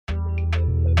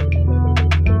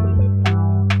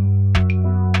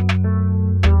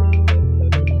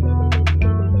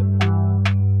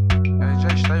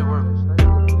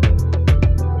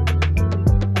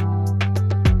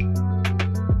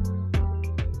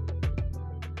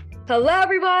Hello,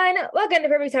 everyone. Welcome to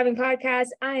Perfect Timing Podcast.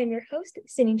 I am your host,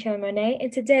 Cindy Chan Monet,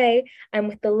 and today I'm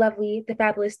with the lovely, the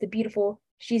fabulous, the beautiful.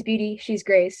 She's beauty, she's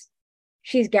grace.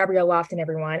 She's Gabrielle Lofton,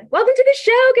 everyone. Welcome to the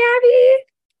show,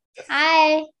 Gabby.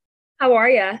 Hi, How are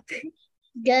you?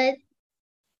 good.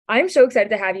 I'm so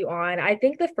excited to have you on. I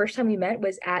think the first time we met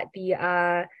was at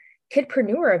the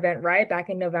Kidpreneur event, right? Back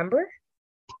in November.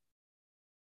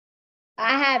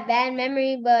 I have bad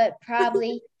memory, but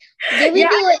probably. Did we Yeah.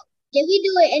 do it? Did we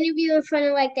do an interview in front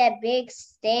of like that big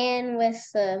stand with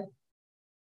the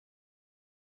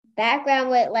background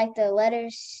with like the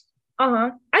letters?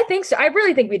 Uh-huh. I think so. I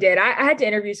really think we did. I had to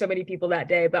interview so many people that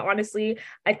day, but honestly,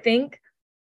 I think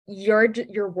your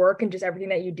work and just everything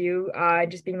that you do,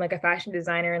 just being like a fashion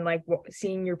designer and like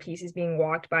seeing your pieces being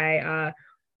walked by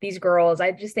these girls,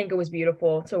 I just think it was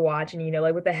beautiful to watch. And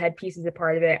like with the headpiece as a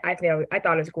part of it, I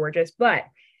thought it was gorgeous. But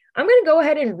I'm gonna go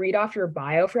ahead and read off your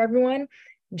bio for everyone,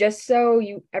 just so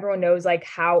everyone knows like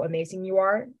how amazing you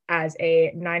are as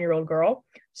a 9-year-old girl.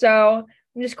 So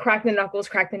I'm just crack the knuckles,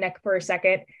 crack the neck for a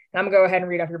second, and I'm gonna go ahead and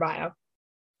read off your bio.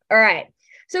 All right.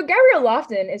 So Gabrielle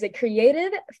Lofton is a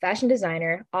creative fashion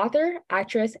designer, author,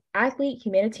 actress, athlete,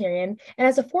 humanitarian, and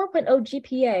has a 4.0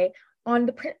 GPA on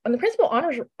the principal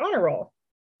honor roll.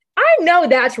 I know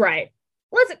that's right.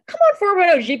 Let's come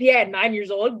on, 4.0 GPA at 9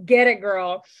 years old. Get it,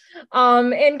 girl.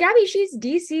 And Gabby, she's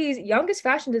DC's youngest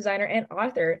fashion designer and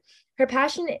author. Her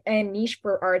passion and niche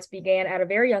for arts began at a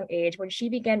very young age when she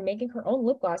began making her own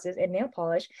lip glosses and nail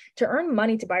polish to earn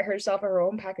money to buy herself her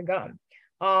own pack of gum.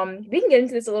 We can get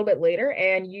into this a little bit later,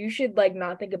 and you should like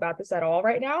not think about this at all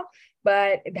right now,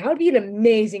 but that would be an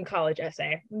amazing college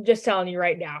essay. I'm just telling you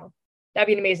right now. That'd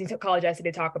be an amazing college essay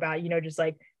to talk about, just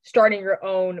like starting your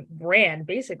own brand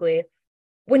basically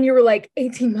when you were like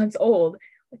 18 months old,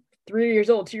 3 years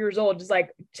old, 2 years old, just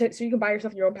like so you can buy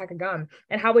yourself your own pack of gum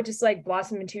and how it just like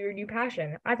blossom into your new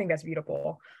passion. I think that's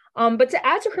beautiful. But to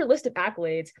add to her list of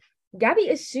accolades, Gabby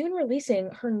is soon releasing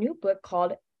her new book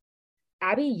called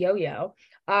Abby Yo-Yo.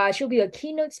 She'll be a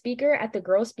keynote speaker at the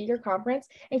Girls Speaker Conference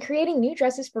and creating new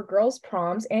dresses for girls'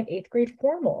 proms and eighth grade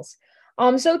formals.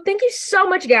 So thank you so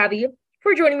much, Gabby,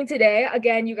 for joining me today.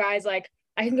 Again, you guys, like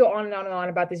I can go on and on and on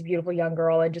about this beautiful young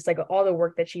girl and just like all the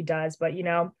work that she does, but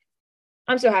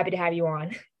I'm so happy to have you on.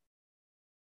 Of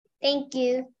Thank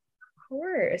you.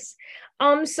 course.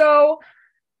 So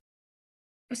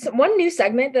one new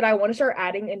segment that I want to start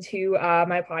adding into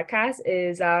my podcast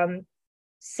is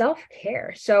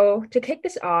self-care. So to kick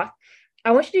this off,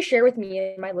 I want you to share with me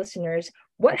and my listeners,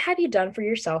 what have you done for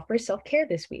yourself for self-care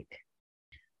this week?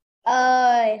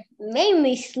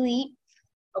 Mainly sleep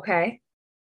Okay.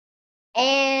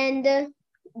 and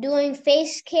doing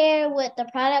face care with the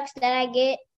products that I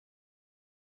get,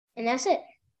 and that's it.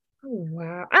 Oh,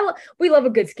 wow. We love a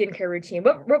good skincare routine.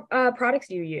 What products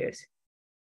do you use?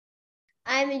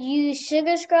 I use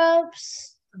sugar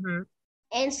scrubs Mhm.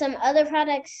 and some other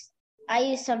products. I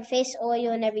use some face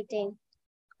oil and everything.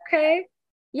 Okay.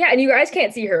 Yeah, and you guys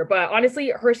can't see her, but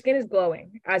honestly, her skin is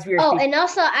glowing as we are Oh, speaking. and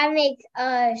also I make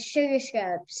sugar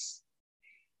scrubs.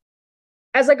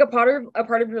 As like a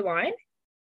part of your line?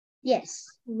 Yes.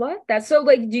 What? That's so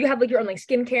like, do you have like your own like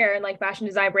skincare and like fashion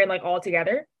design brand like all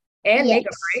together? And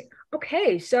makeup, Yes. right?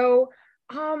 Okay, so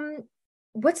um,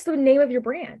 what's the name of your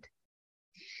brand?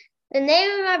 The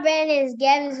name of my brand is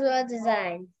Gabby's World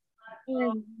Design.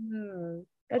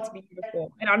 That's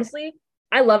beautiful. And honestly,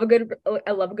 I love a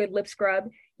good lip scrub,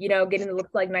 getting the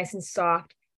lips like nice and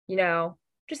soft,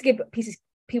 just to give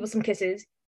people some kisses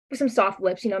with some soft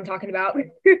lips, I'm talking about.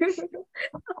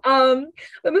 Um,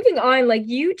 but moving on, like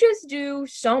you just do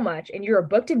so much and you're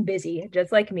booked and busy,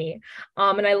 just like me.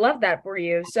 And I love that for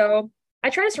you. So I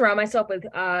try to surround myself with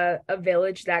a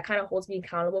village that kind of holds me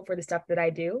accountable for the stuff that I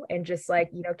do and just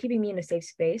like, keeping me in a safe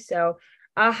space. So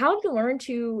how have you learned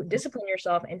to discipline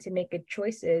yourself and to make good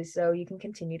choices so you can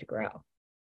continue to grow?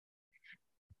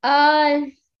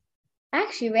 I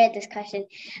actually read this question,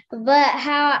 but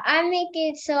how I make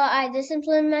it so I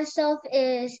discipline myself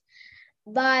is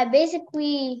by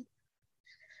basically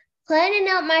planning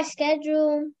out my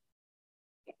schedule,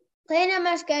 planning out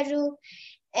my schedule,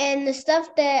 and the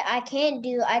stuff that I can't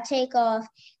do, I take off,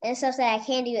 and stuff that I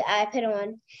can do, I put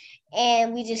on,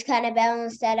 and we just kind of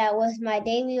balance that out with my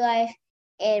daily life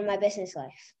and my business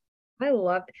life. I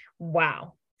loved,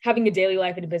 wow, having a daily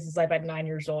life and a business life at 9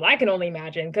 years old. I can only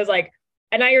imagine because, like,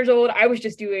 at 9 years old, I was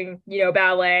just doing,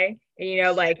 ballet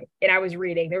and, like, and I was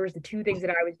reading. There was the two things that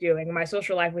I was doing. And my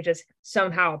social life was just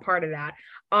somehow a part of that.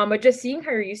 But just seeing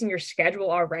how you're using your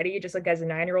schedule already, just like as a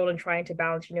 9-year old and trying to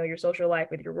balance, your social life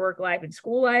with your work life and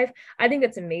school life, I think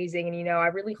that's amazing. And, I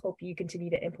really hope you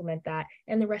continue to implement that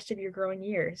in the rest of your growing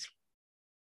years.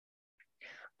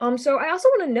 So I also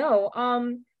want to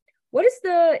know, what is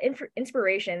the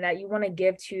inspiration that you want to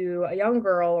give to a young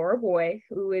girl or a boy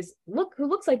who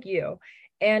looks like you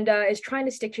and is trying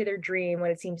to stick to their dream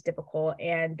when it seems difficult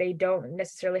and they don't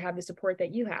necessarily have the support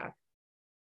that you have?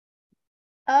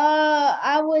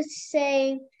 I would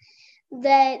say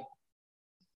that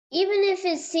even if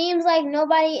it seems like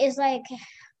nobody is like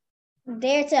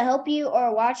there to help you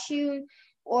or watch you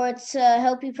or to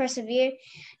help you persevere,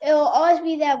 it will always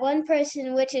be that one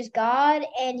person, which is God,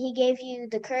 and He gave you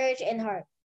the courage and heart.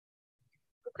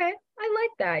 Okay, I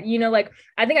like that. Like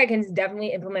I think I can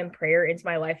definitely implement prayer into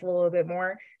my life a little bit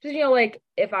more. Just, like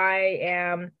if I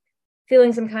am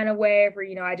feeling some kind of way,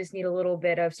 or I just need a little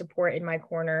bit of support in my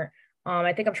corner.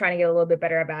 I think I'm trying to get a little bit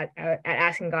better about at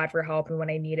asking God for help and when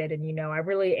I need it. And I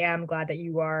really am glad that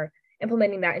you are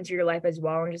implementing that into your life as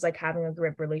well, and just like having a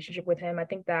great relationship with Him. I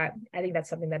think that's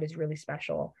something that is really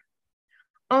special.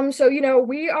 So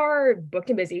we are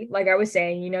booked and busy, like I was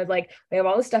saying, like we have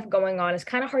all this stuff going on. It's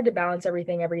kind of hard to balance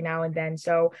everything every now and then.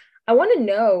 So I want to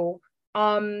know,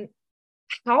 um,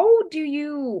 how do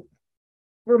you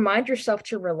remind yourself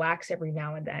to relax every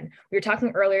now and then? We were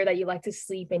talking earlier that you like to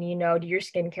sleep and do your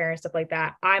skincare and stuff like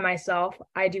that.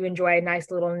 I do enjoy a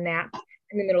nice little nap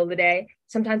in the middle of the day.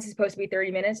 Sometimes it's supposed to be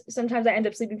 30 minutes. Sometimes I end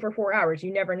up sleeping for 4 hours.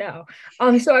 You never know.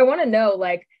 So I want to know,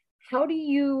 like, how do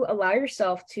you allow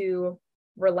yourself to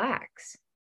relax?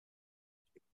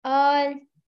 Uh,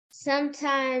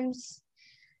 Sometimes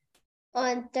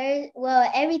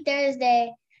every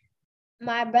Thursday,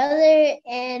 my brother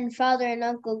and father and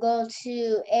uncle go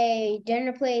to a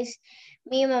dinner place.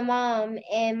 Me and my mom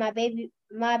and my baby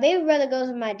brother goes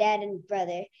with my dad and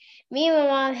brother. Me and my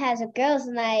mom has a girls'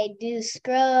 night, do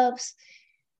scrubs,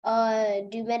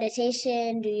 do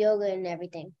meditation, do yoga and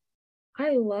everything.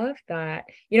 I love that.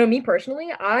 Me personally,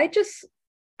 I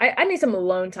need some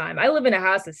alone time. I live in a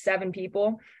house of 7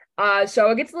 people. So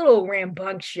it gets a little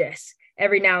rambunctious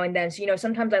every now and then. So,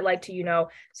 sometimes I like to,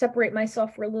 separate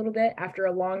myself for a little bit after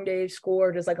a long day of school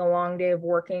or just like a long day of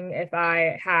working. If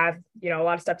I have, a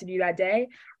lot of stuff to do that day,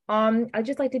 I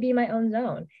just like to be in my own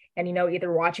zone and,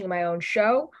 either watching my own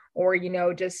show or,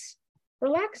 just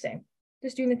relaxing,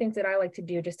 just doing the things that I like to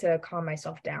do just to calm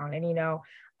myself down. And,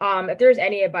 if there's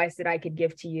any advice that I could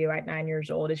give to you at 9 years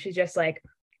old, it's just like,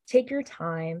 take your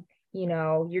time.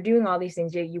 You're doing all these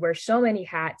things. You wear so many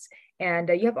hats and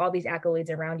you have all these accolades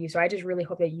around you. So I just really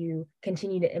hope that you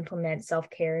continue to implement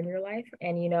self-care in your life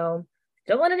and,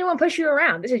 don't let anyone push you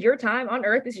around. This is your time on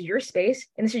earth. This is your space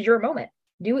and this is your moment.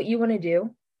 Do what you want to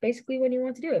do basically when you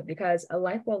want to do it, because a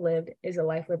life well lived is a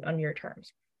life lived on your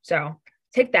terms. So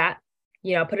take that,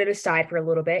 put it aside for a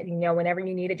little bit. Whenever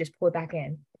you need it, just pull it back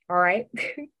in. All right.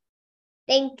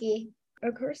 Thank you.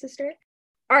 Of course, sister.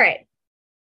 All right.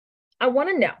 I want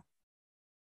to know,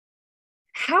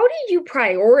 how do you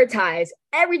prioritize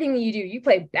everything that you do? You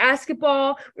play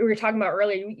basketball. We were talking about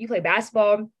earlier, you play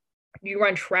basketball, you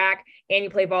run track, and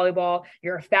you play volleyball.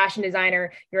 You're a fashion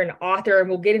designer, you're an author, and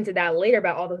we'll get into that later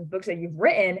about all those books that you've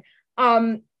written.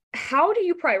 How do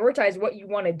you prioritize what you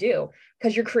want to do?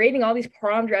 Because you're creating all these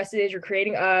prom dresses, you're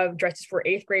creating dresses for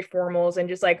 8th grade formals, and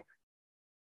just like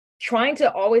trying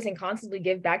to always and constantly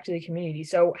give back to the community.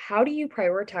 So how do you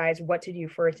prioritize what to do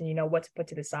first and what to put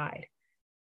to the side?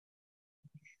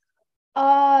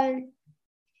 Um,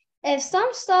 if some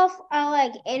stuff are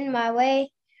like in my way,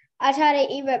 I try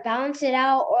to either balance it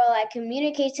out or like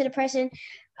communicate to the person.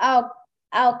 I'll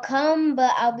I'll come,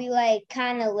 but I'll be like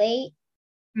kind of late,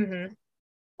 Mm-hmm.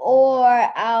 or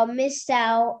I'll miss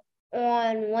out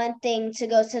on one thing to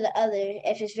go to the other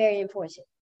if it's very important.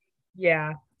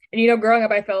 Yeah. And growing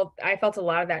up, I felt a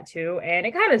lot of that too. And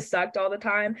it kind of sucked all the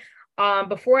time.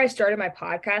 Before I started my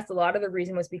podcast, a lot of the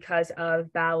reason was because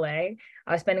of ballet.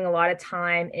 I was spending a lot of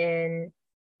time in,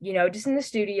 just in the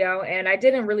studio, and I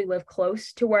didn't really live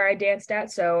close to where I danced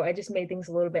at. So I just made things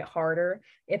a little bit harder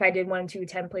if I did want to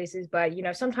attend places. But,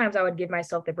 sometimes I would give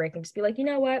myself the break and just be like, you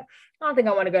know what? I don't think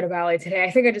I want to go to ballet today.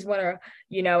 I think I just want to,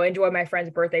 enjoy my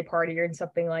friend's birthday party or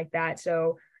something like that.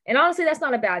 So, and honestly, that's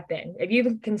not a bad thing. If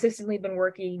you've consistently been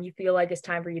working, you feel like it's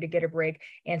time for you to get a break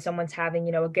and someone's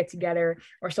having, a get together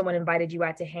or someone invited you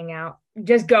out to hang out,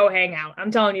 just go hang out. I'm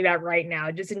telling you that right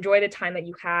now. Just enjoy the time that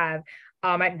you have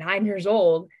at 9 years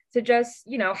old to just,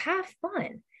 have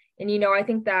fun. And, I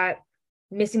think that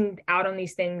missing out on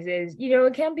these things is,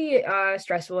 it can be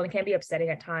stressful and it can be upsetting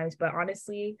at times. But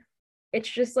honestly, it's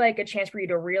just like a chance for you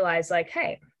to realize like,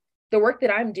 hey, the work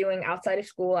that I'm doing outside of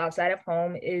school, outside of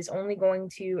home is only going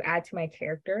to add to my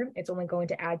character. It's only going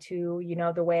to add to,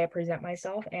 the way I present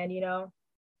myself. And,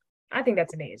 I think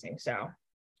that's amazing. So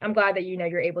I'm glad that,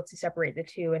 you're able to separate the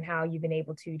two and how you've been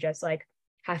able to just like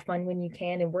have fun when you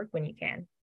can and work when you can.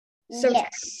 So,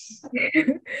 Yes.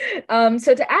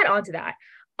 so to add on to that,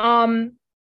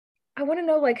 I want to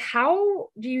know, like, how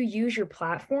do you use your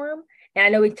platform? And I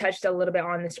know we touched a little bit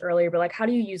on this earlier, but like, how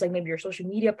do you use like maybe your social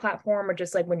media platform or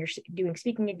just like when you're doing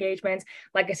speaking engagements?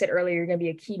 Like I said earlier, you're going to be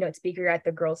a keynote speaker at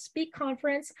the Girls Speak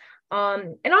Conference.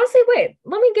 And honestly, wait,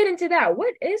 let me get into that.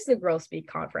 What is the Girls Speak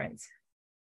Conference?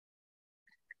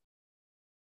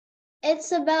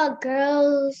 It's about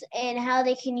girls and how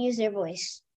they can use their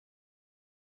voice.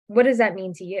 What does that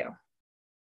mean to you?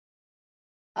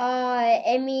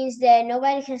 It means that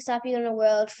nobody can stop you in the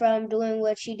world from doing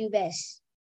what you do best.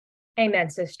 Amen,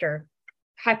 sister.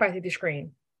 High five through the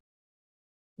screen.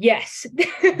 Yes.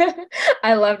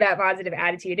 I love that positive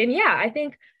attitude. And yeah, I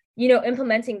think,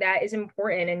 implementing that is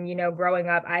important. And, growing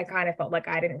up, I kind of felt like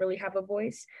I didn't really have a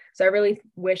voice. So I really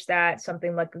wish that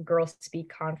something like a Girls Speak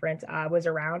Conference was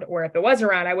around, or if it was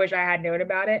around, I wish I had known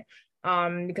about it.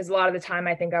 Because a lot of the time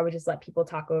I think I would just let people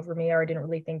talk over me, or I didn't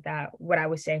really think that what I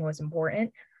was saying was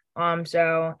important. And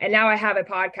now I have a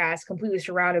podcast completely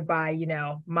surrounded by,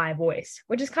 my voice,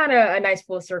 which is kind of a nice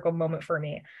full circle moment for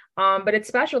me. But it's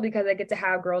special because I get to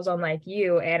have girls on like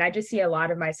you, and I just see a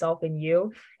lot of myself in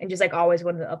you, and just like always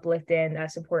wanted to uplift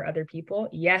and support other people.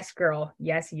 Yes, girl.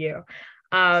 Yes, you.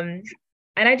 And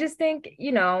I just think,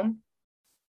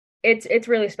 it's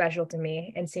really special to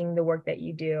me, and seeing the work that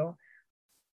you do.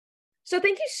 So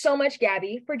thank you so much,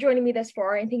 Gabby, for joining me thus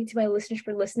far, and thank you to my listeners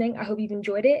for listening. I hope you've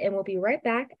enjoyed it, and we'll be right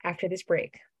back after this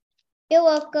break. You're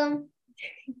welcome.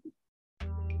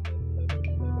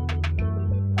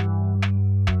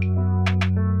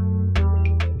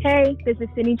 Hey, this is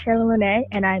Sydney Cherla-Lene,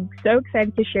 and I'm so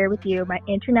excited to share with you my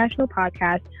international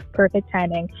podcast, Perfect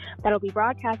Timing, that'll be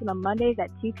broadcasted on Mondays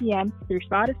at 2 p.m. through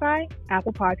Spotify,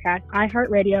 Apple Podcasts,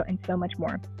 iHeartRadio, and so much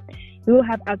more. We will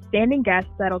have outstanding guests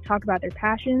that'll talk about their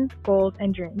passions, goals,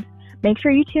 and dreams. Make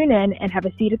sure you tune in and have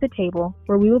a seat at the table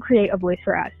where we will create a voice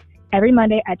for us every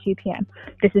Monday at 2 p.m.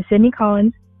 This is Sydney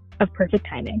Collins of Perfect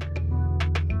Timing.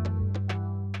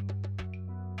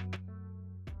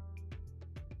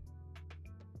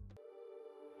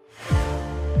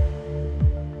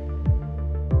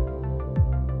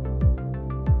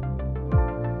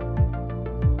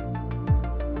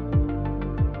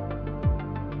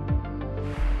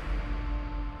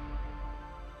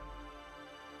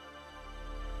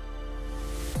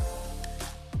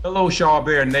 Hello, Shaw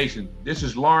Bear Nation. This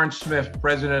is Lawrence Smith,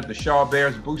 president of the Shaw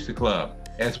Bears Booster Club.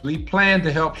 As we plan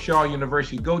to help Shaw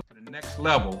University go to the next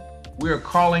level, we are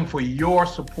calling for your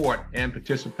support and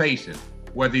participation.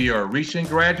 Whether you're a recent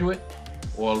graduate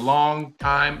or a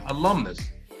long-time alumnus,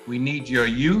 we need your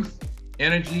youth,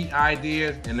 energy,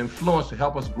 ideas, and influence to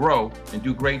help us grow and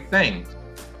do great things.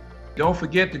 Don't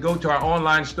forget to go to our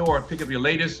online store and pick up your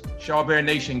latest Shaw Bear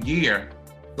Nation gear.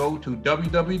 Go to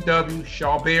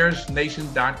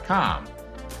www.shawbearsnation.com.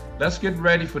 Let's get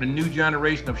ready for the new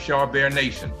generation of Shaw Bear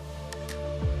Nation.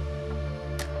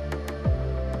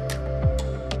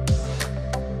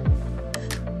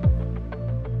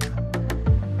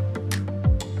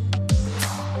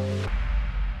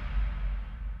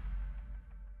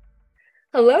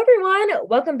 Hello, everyone.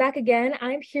 Welcome back again.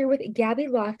 I'm here with Gabby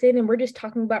Lofton, and we're just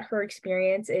talking about her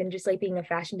experience and just like being a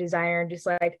fashion designer and just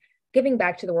like giving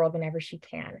back to the world whenever she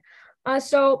can.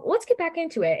 So let's get back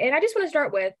into it. And I just want to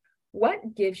start with,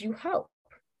 what gives you hope?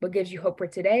 What gives you hope for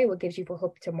today? What gives you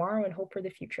hope tomorrow and hope for the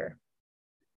future?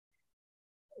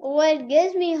 What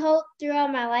gives me hope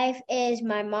throughout my life is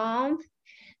my mom,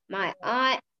 my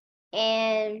aunt,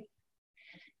 and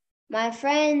my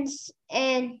friends,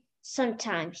 and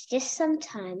sometimes, just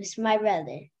sometimes, my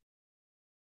brother.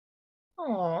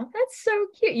 Oh, that's so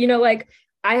cute. Like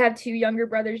I have two younger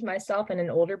brothers myself and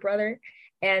an older brother.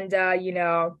 And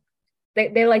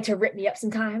they like to rip me up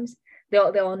sometimes.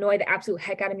 They'll annoy the absolute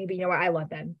heck out of me, but you know what? I love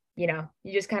them. You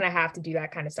just kind of have to do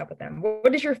that kind of stuff with them.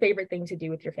 What is your favorite thing to do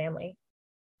with your family?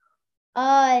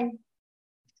 Well,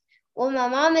 my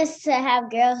mom is to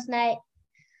have girls' night.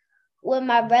 With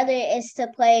my brother is to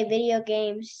play video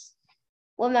games.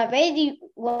 With my baby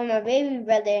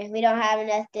brother, we don't have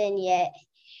nothing yet.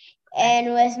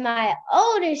 And with my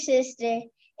older sister,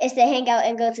 is to hang out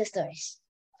and go to stores.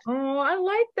 Oh, I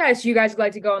like that. So you guys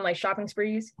like to go on like shopping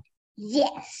sprees?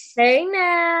 Yes. Hey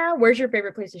now, where's your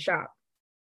favorite place to shop?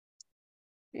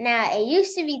 Now, it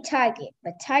used to be Target,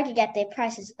 but Target got their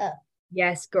prices up.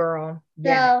 Yes, girl.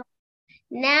 Yeah. So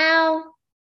now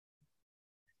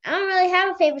I don't really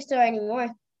have a favorite store anymore.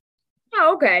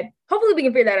 Oh, okay. Hopefully we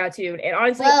can figure that out too. And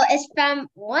honestly, well,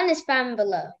 one is Five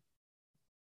Below.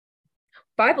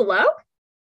 Five Below?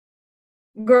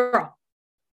 Girl,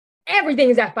 everything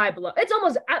is at Five Below. It's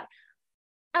almost, I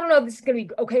don't know if this is going to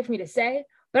be okay for me to say,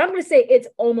 but I'm going to say it's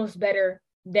almost better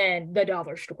than the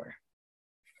dollar store.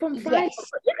 From Five Yes.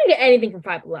 Below. You can get anything from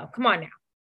Five Below. Come on now.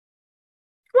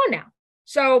 Come on now.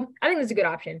 So I think that's a good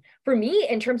option. For me,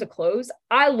 in terms of clothes,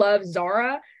 I love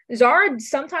Zara. Zara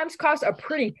sometimes costs a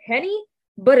pretty penny,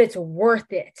 but it's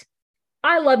worth it.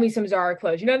 I love me some Zara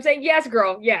clothes. You know what I'm saying? Yes,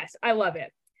 girl. Yes, I love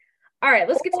it. All right,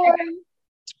 let's get to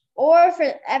Or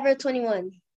Forever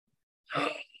 21.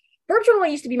 Forever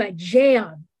 21 used to be my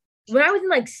jam. When I was in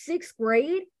like 6th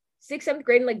grade, 6th, 7th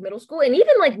grade in like middle school, and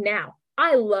even like now,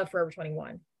 I love Forever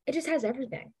 21. It just has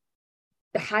everything.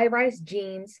 The high-rise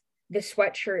jeans, the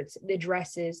sweatshirts, the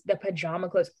dresses, the pajama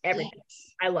clothes, everything.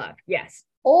 Yes. I love. Yes.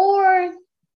 Or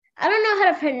I don't know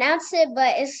how to pronounce it,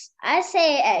 but I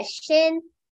say it as Shin,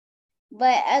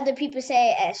 but other people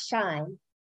say it as Shine.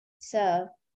 So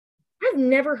I've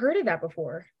never heard of that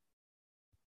before.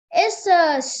 it's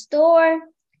a store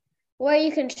where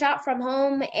you can shop from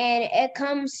home and it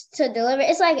comes to deliver.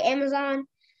 It's like Amazon,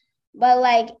 but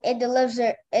like it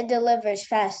delivers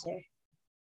faster.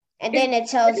 And then it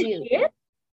tells Is it you. Shein?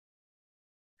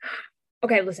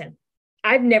 Okay, listen.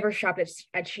 I've never shopped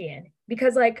at Shein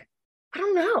because, like, I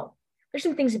don't know. There's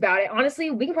some things about it.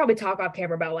 Honestly, we can probably talk off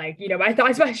camera about, like, my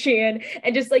thoughts about Shein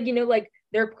and just, like, like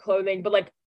their clothing. But,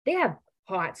 like, they have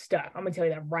hot stuff. I'm going to tell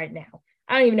you that right now.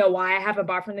 I don't even know why I haven't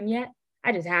bought from them yet.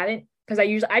 I just haven't because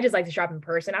I just like to shop in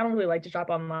person. I don't really like to shop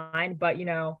online. But,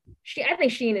 I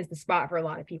think Shein is the spot for a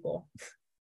lot of people.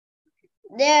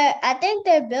 I think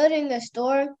they're building a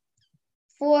store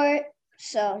for it.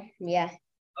 So, yeah.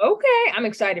 Okay, I'm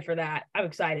excited for that. I'm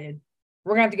excited.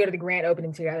 We're gonna have to go to the grand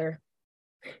opening together.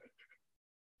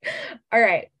 All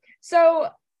right. So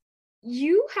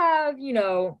you have,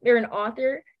 you're an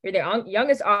author. You're the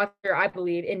youngest author, I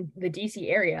believe, in the DC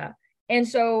area. And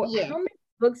so Yeah. how many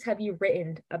books have you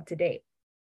written up to date?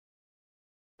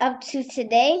 Up to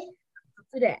today?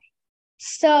 Today.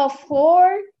 So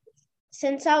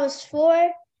since I was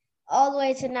 4 all the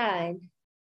way to 9.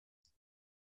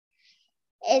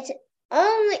 It's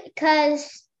only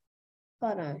because,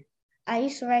 hold on, I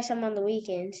used to write some on the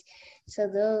weekends. So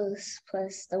those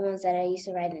plus the ones that I used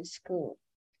to write in school.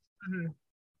 Mm-hmm.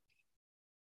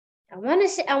 I want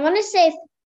to say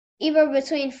either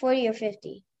between 40 or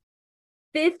 50.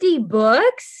 50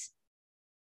 books?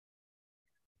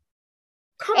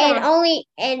 Come on.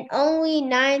 And only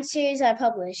 9 series I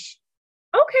published.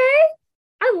 Okay.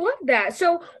 I love that.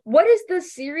 So what is the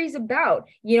series about?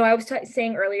 I was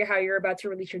saying earlier how you're about to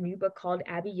release your new book called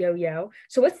Abby Yo-Yo.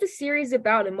 So what's the series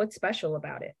about and what's special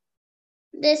about it?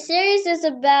 The series is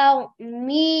about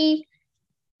me,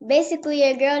 basically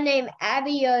a girl named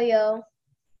Abby Yo-Yo,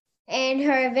 and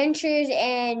her adventures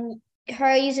and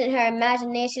her using her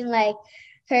imagination, like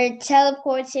her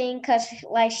teleporting, because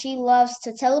like she loves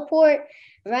to teleport,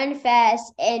 run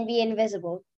fast, and be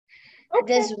invisible.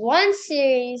 Okay. This one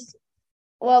series,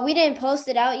 well, we didn't post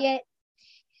it out yet,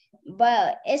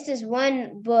 but it's this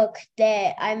one book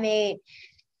that I made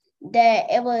that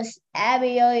it was Abby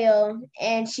Yo-Yo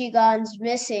and she goes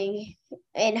missing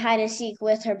in hide and seek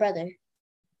with her brother.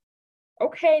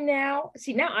 Okay, now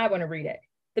I want to read it.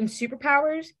 Them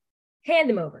superpowers, hand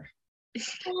them over.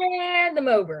 Hand them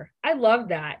over. I love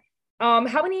that. How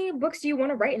many books do you want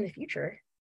to write in the future?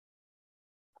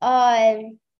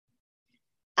 I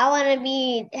want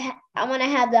to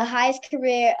have the highest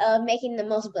career of making the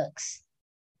most books.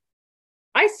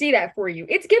 I see that for you.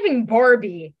 It's giving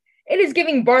Barbie. It is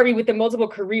giving Barbie with the multiple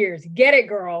careers. Get it,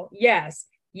 girl. Yes.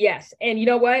 Yes. And you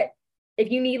know what?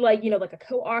 If you need like a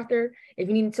co-author, if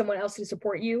you need someone else to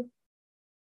support you,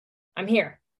 I'm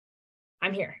here.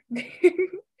 I'm here.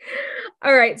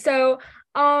 All right. So,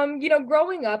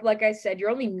 growing up, like I said, you're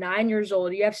only 9 years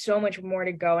old. You have so much more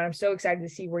to go. And I'm so excited to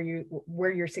see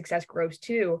where your success grows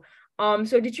too.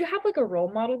 So did you have like a role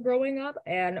model growing up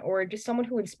or just someone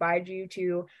who inspired you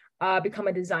to become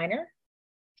a designer?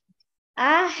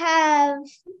 I have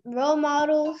role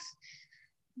models,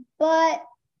 but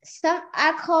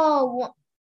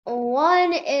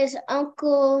one is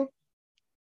Uncle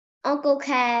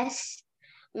Cass.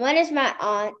 One is my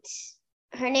aunt.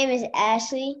 Her name is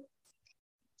Ashley.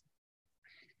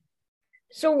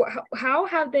 So how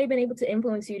have they been able to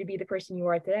influence you to be the person you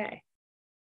are today?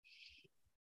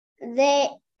 They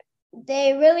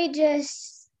really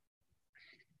just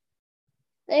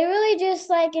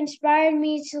like inspired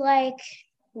me to like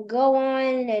go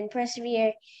on and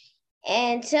persevere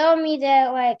and tell me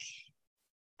that like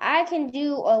I can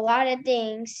do a lot of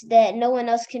things that no one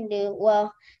else can do.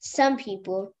 Well, some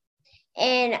people.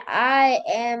 And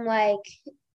I'm a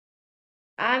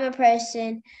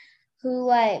person who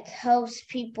like helps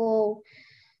people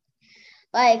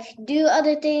like do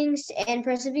other things and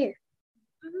persevere.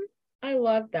 I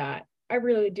love that. I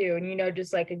really do. And, you know,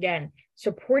 just like, again,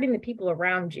 supporting the people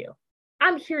around you.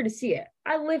 I'm here to see it.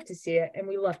 I live to see it, and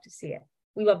we love to see it.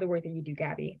 We love the work that you do,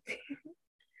 Gabby.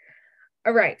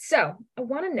 All right. So I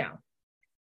want to know,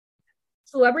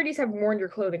 celebrities have worn your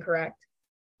clothing, correct?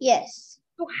 Yes.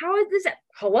 So how is this?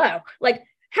 Hello? Like,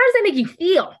 how does that make you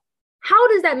feel? How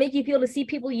does that make you feel to see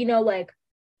people, you know, like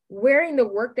wearing the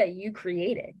work that you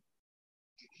created?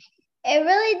 It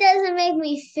really doesn't make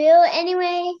me feel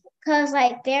anyway, because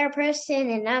like they're a person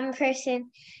and I'm a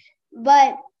person.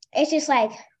 But it's just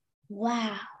like,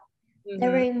 wow, they're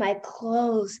wearing my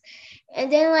clothes.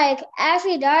 And then like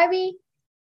Ashley Darby,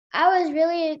 I was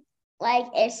really like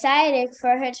excited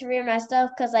for her to wear my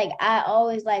stuff because like I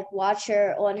always like watch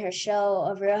her on her show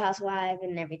of Real Housewives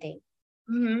and everything.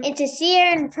 And to see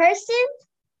her in person,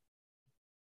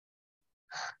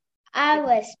 I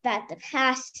was about to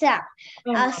pass out.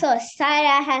 I was so excited.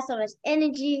 I had so much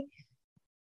energy.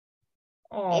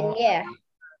 And yeah.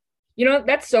 You know,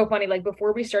 that's so funny. Like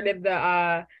before we started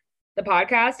the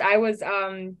podcast, I was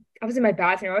in my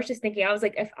bathroom. I was just thinking, I was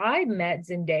like, if I met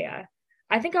Zendaya,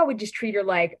 I think I would just treat her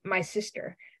like my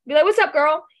sister. Be like, what's up,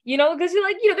 girl? You know, because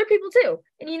like, you know, they're people too.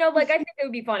 And you know, like I think it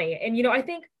would be funny. And you know, I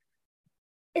think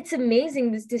it's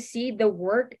amazing to see the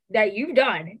work that you've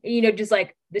done, you know, just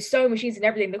like the sewing machines and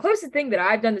everything. The closest thing that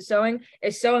I've done to sewing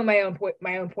is sewing my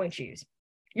own point shoes.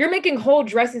 You're making whole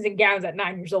dresses and gowns at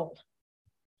 9 years old.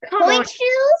 Come Point on.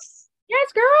 shoes?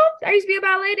 Yes, girl. I used to be a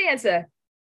ballet dancer.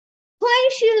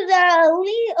 Point shoes are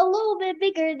a little bit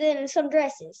bigger than some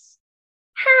dresses.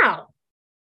 How?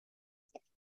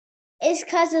 It's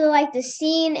because of like the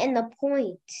seam and the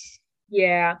point.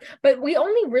 Yeah, but we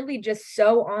only really just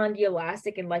sew on the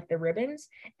elastic and like the ribbons.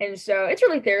 And so it's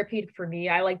really therapeutic for me.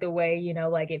 I like the way, you know,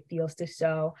 like it feels to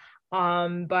sew.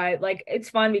 But like it's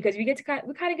fun because we kind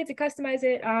of get to customize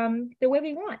it the way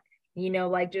we want. You know,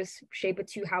 like just shape it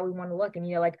to how we want to look. And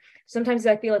you know, like sometimes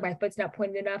I feel like my foot's not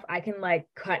pointed enough. I can like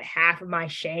cut half of my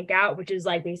shank out, which is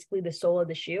like basically the sole of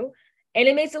the shoe. And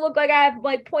it makes it look like I have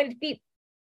like pointed feet,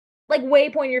 like way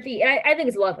pointier feet. And I think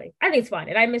it's lovely. I think it's fun.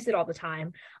 And I miss it all the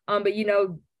time. But you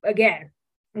know, again,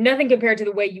 nothing compared to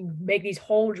the way you make these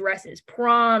whole dresses,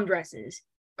 prom dresses.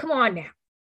 Come on now.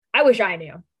 I wish I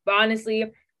knew. But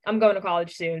honestly, I'm going to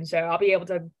college soon, so I'll be able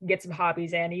to get some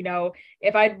hobbies. And, you know,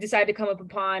 if I decide to come up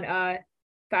upon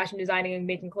fashion designing and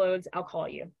making clothes, I'll call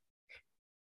you.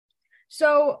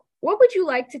 So what would you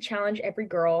like to challenge every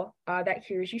girl that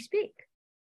hears you speak?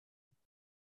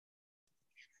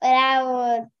 What I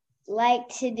would like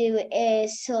to do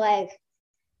is to like,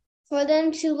 for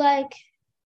them to like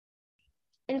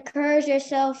encourage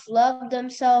yourself, love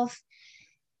themselves.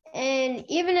 And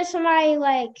even if somebody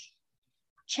like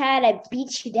try to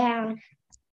beat you down,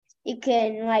 you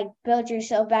can like build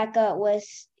yourself back up with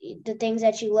the things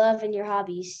that you love and your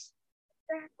hobbies.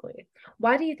 Exactly.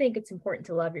 Why do you think it's important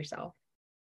to love yourself?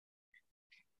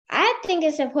 I think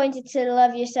it's important to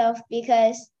love yourself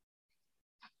because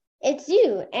it's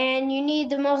you and you need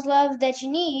the most love that you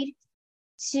need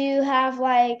to have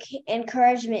like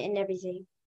encouragement and everything.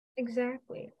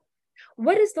 Exactly.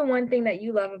 What is the one thing that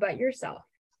you love about yourself?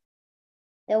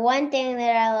 The one thing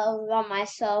that I love about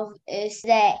myself is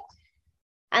that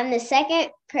I'm the second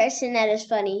person that is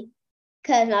funny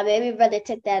because my baby brother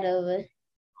took that over.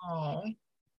 Aww.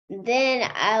 Then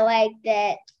I like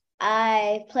that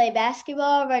I play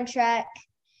basketball, run track,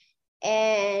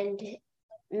 and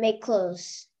make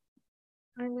clothes.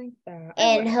 I like that.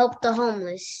 And help the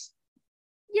homeless.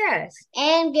 Yes.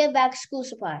 And give back school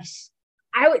supplies.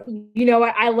 You know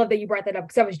what? I love that you brought that up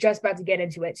because I was just about to get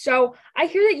into it. So I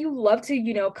hear that you love to,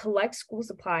 you know, collect school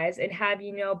supplies and have,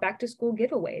 you know, back to school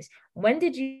giveaways. When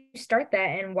did you start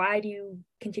that and why do you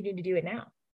continue to do it now?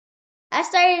 I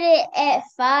started it at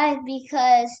 5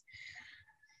 because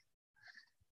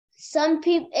some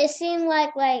people, it seemed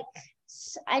like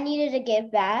I needed to give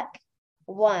back,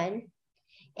 1.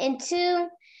 And 2,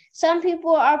 some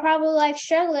people are probably like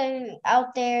struggling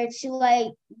out there to like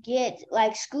get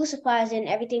like school supplies and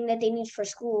everything that they need for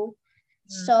school.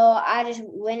 So I just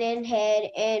went in ahead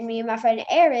and me and my friend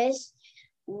Eris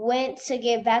went to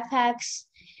get backpacks,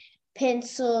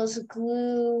 pencils,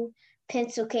 glue,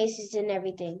 pencil cases, and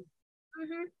everything.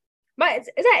 But is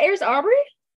that Eris Aubrey?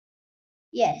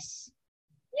 Yes.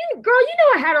 Girl, you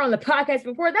know I had her on the podcast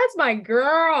before. That's my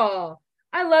girl.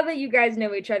 I love that you guys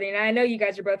know each other, and I know you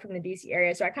guys are both from the DC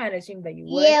area, so I kind of assumed that you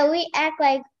would. Yeah, we act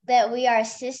like that we are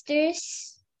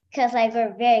sisters because like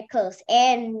we're very close,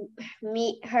 and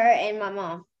me, her, and my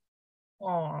mom.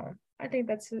 Oh, I think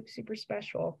that's super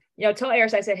special. You know, tell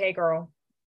Eris I said, hey, girl.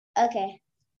 Okay.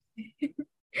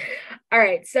 All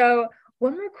right. So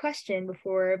one more question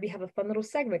before we have a fun little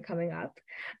segment coming up.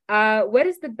 What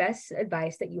is the best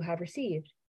advice that you have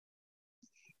received?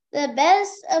 The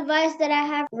best advice that I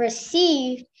have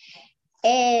received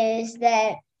is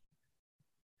that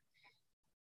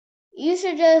you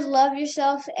should just love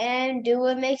yourself and do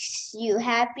what makes you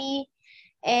happy.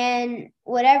 And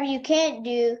whatever you can't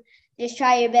do, just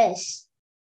try your best.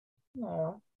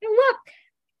 Oh, and look,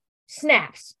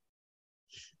 snaps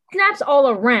all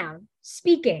around.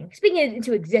 Speaking it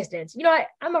into existence. You know what?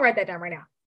 I'm gonna write that down right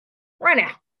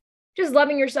now. Just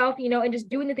loving yourself, and just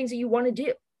doing the things that you want to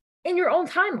do in your own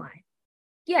timeline.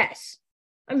 Yes,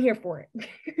 I'm here for it.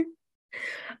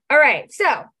 All right,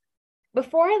 so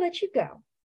before I let you go,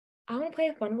 I want to play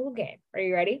a fun little game. Are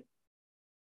you ready?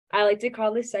 I like to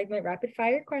call this segment rapid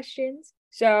fire questions.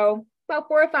 So about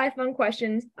 4 or 5 fun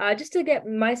questions, just to get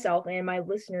myself and my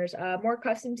listeners more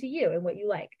accustomed to you and what you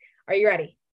like. Are you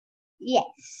ready?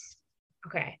 Yes.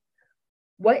 Okay.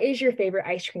 What is your favorite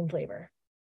ice cream flavor?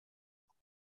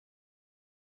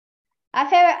 My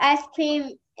favorite ice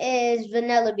cream is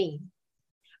vanilla bean.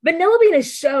 Vanilla bean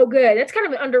is so good. That's kind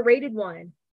of an underrated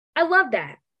one. I love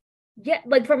that. Yeah,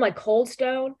 like from Cold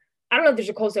Stone. I don't know if there's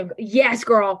a Cold Stone. Yes,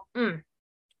 girl.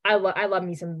 I love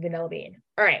me some vanilla bean.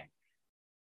 All right.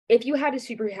 If you had a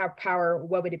superpower,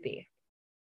 what would it be?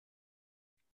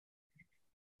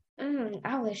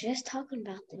 I was just talking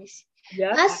about this.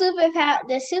 Yeah.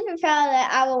 The superpower that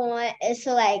I would want is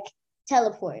to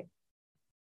teleport.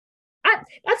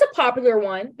 That's a popular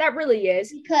one. That really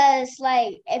is. Because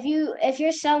if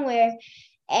you're somewhere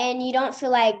and you don't feel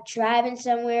like driving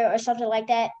somewhere or something like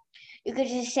that, you could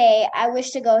just say, I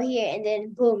wish to go here, and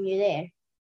then boom, you're there.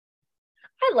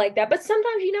 I like that. But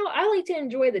sometimes, I like to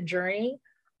enjoy the journey.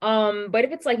 But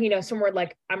if it's somewhere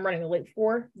I'm running late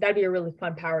for, that'd be a really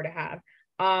fun power to have.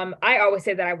 I always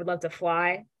say that I would love to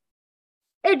fly.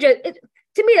 To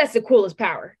me, that's the coolest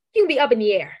power. You can be up in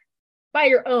the air by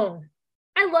your own.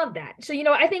 I love that. So,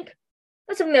 I think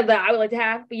that's something that I would like to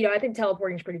have. But, I think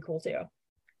teleporting is pretty cool too.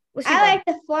 I like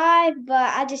to fly,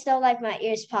 but I just don't like my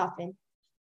ears popping.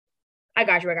 I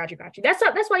got you.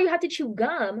 That's why you have to chew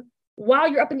gum while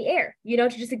you're up in the air,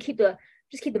 to keep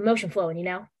the motion flowing,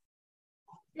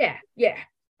 Yeah.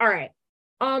 All right.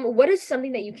 What is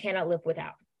something that you cannot live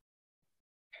without?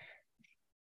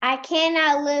 I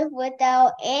cannot live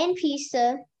without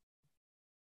pizza.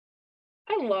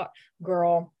 I love,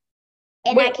 girl.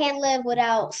 And I can't live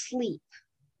without sleep.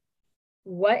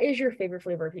 What is your favorite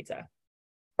flavor of pizza?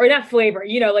 Or not flavor,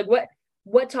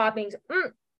 what toppings?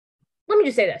 Let me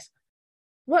just say this.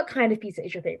 What kind of pizza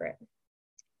is your favorite?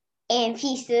 And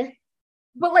pizza.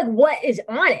 But what is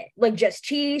on it? Just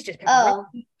cheese, just pepperoni?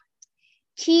 Oh,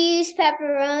 cheese,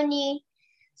 pepperoni,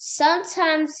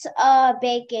 sometimes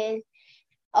bacon,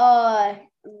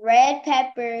 red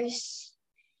peppers,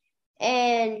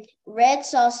 and red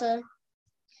salsa,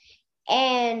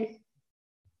 and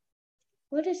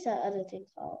what is the other thing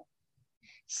called?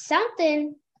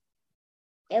 Something.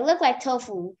 It looked like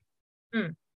tofu.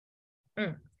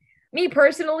 Me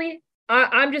personally,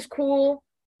 I'm just cool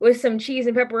with some cheese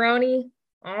and pepperoni.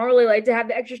 I don't really like to have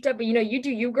the extra stuff, but you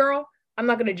do you, girl. I'm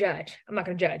not gonna judge.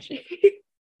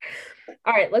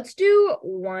 All right, let's do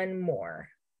one more.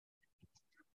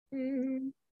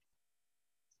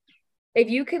 If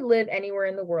you could live anywhere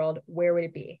in the world, where would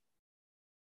it be?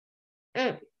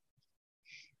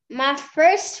 My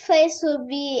first place would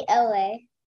be LA.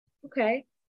 Okay.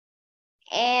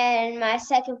 And my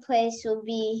second place will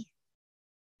be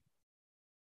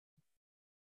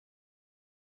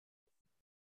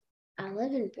I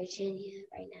live in Virginia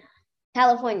right now.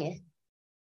 California.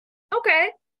 Okay.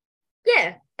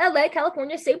 Yeah. LA,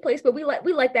 California, same place, but we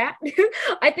like that.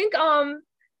 I think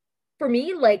for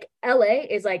me, LA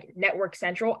is network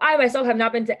central. I myself have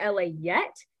not been to LA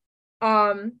yet.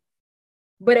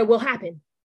 But it will happen.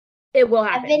 It will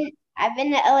happen. I've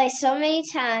been to LA so many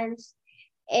times.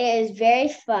 It is very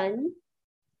fun.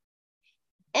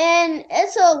 And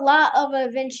it's a lot of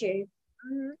adventure.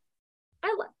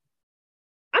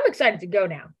 I'm excited to go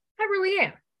now. I really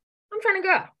am. I'm trying to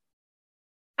go.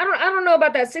 I don't know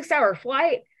about that 6-hour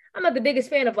flight. I'm not the biggest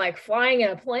fan of flying in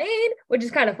a plane, which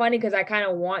is kind of funny because I kind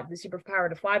of want the superpower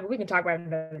to fly, but we can talk about it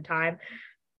another time.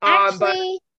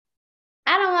 Actually,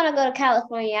 I don't want to go to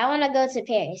California. I want to go to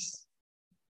Paris.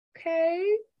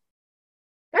 Okay.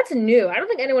 That's new. I don't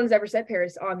think anyone's ever said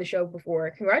Paris on the show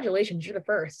before. Congratulations, you're the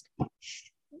first.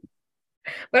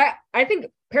 But I think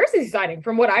Paris is exciting.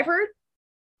 From what I've heard,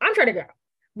 I'm trying to go.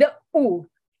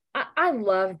 I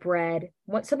love bread.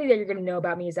 Something that you're going to know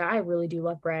about me is that I really do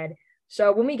love bread.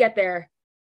 So when we get there,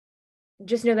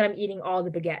 just know that I'm eating all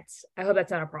the baguettes. I hope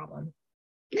that's not a problem.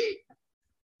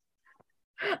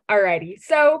 Alrighty.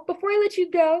 So before I let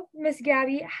you go, Miss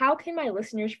Gabby, how can my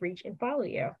listeners reach and follow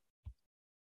you?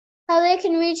 How they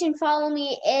can reach and follow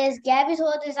me is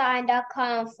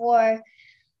Gabby'sWorldDesign.com for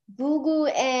Google,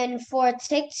 and for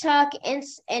TikTok and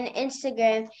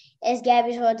Instagram is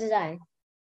Gabby's World Design.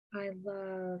 I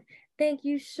love. Thank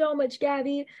you so much,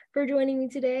 Gabby, for joining me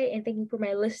today, and thank you for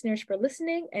my listeners for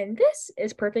listening. And this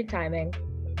is Perfect Timing.